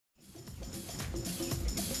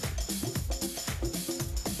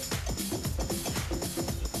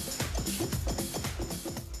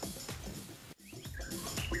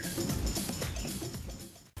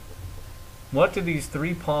What do these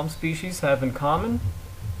three palm species have in common?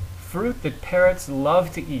 Fruit that parrots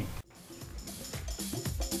love to eat.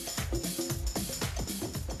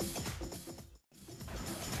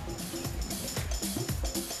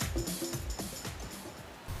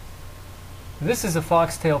 This is a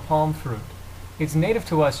foxtail palm fruit. It's native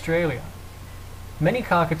to Australia. Many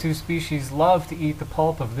cockatoo species love to eat the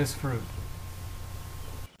pulp of this fruit.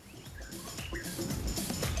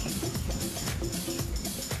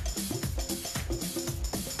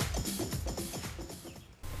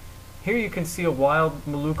 Here you can see a wild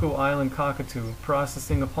Maluku Island cockatoo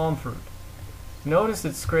processing a palm fruit. Notice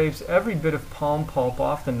it scrapes every bit of palm pulp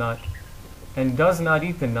off the nut and does not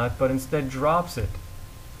eat the nut, but instead drops it.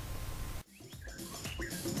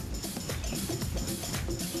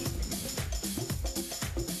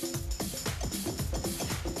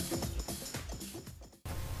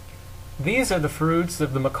 These are the fruits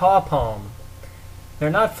of the macaw palm. They're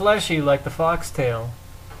not fleshy like the foxtail,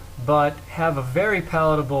 but have a very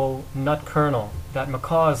palatable nut kernel that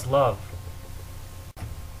macaws love.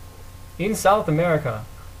 In South America,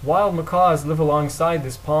 wild macaws live alongside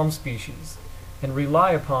this palm species and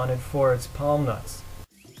rely upon it for its palm nuts.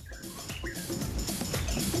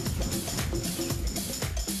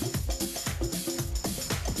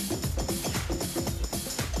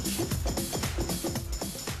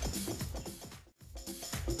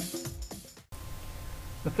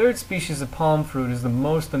 The third species of palm fruit is the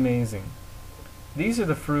most amazing. These are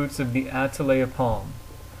the fruits of the Atalaya palm.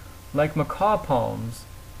 Like macaw palms,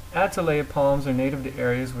 Atalaya palms are native to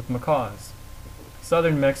areas with macaws,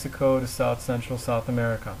 southern Mexico to south-central South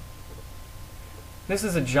America. This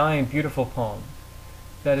is a giant, beautiful palm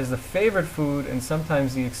that is the favorite food and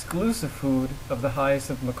sometimes the exclusive food of the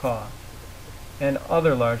hyacinth macaw and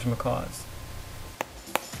other large macaws.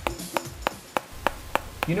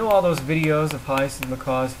 You know all those videos of hyacinth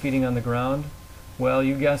macaws feeding on the ground? Well,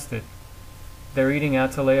 you guessed it. They're eating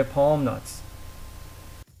Atalaya palm nuts.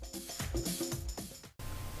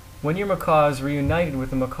 When your macaw is reunited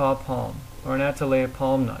with a macaw palm or an Atalaya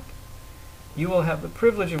palm nut, you will have the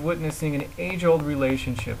privilege of witnessing an age-old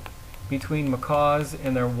relationship between macaws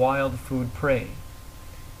and their wild food prey.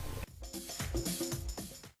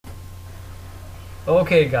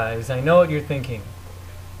 Okay guys, I know what you're thinking.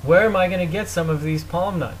 Where am I going to get some of these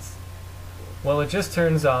palm nuts? Well, it just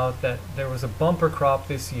turns out that there was a bumper crop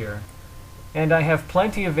this year, and I have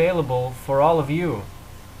plenty available for all of you.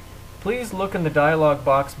 Please look in the dialog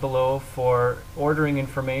box below for ordering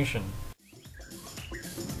information.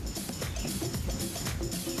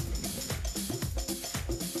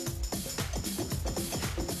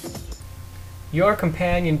 Your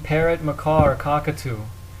companion parrot, macaw, or cockatoo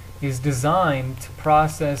is designed to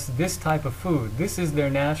process this type of food. This is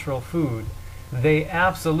their natural food. They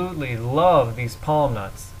absolutely love these palm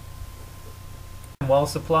nuts. While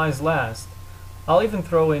supplies last, I'll even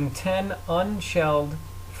throw in 10 unshelled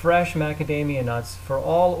fresh macadamia nuts for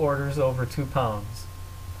all orders over 2 pounds.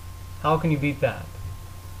 How can you beat that?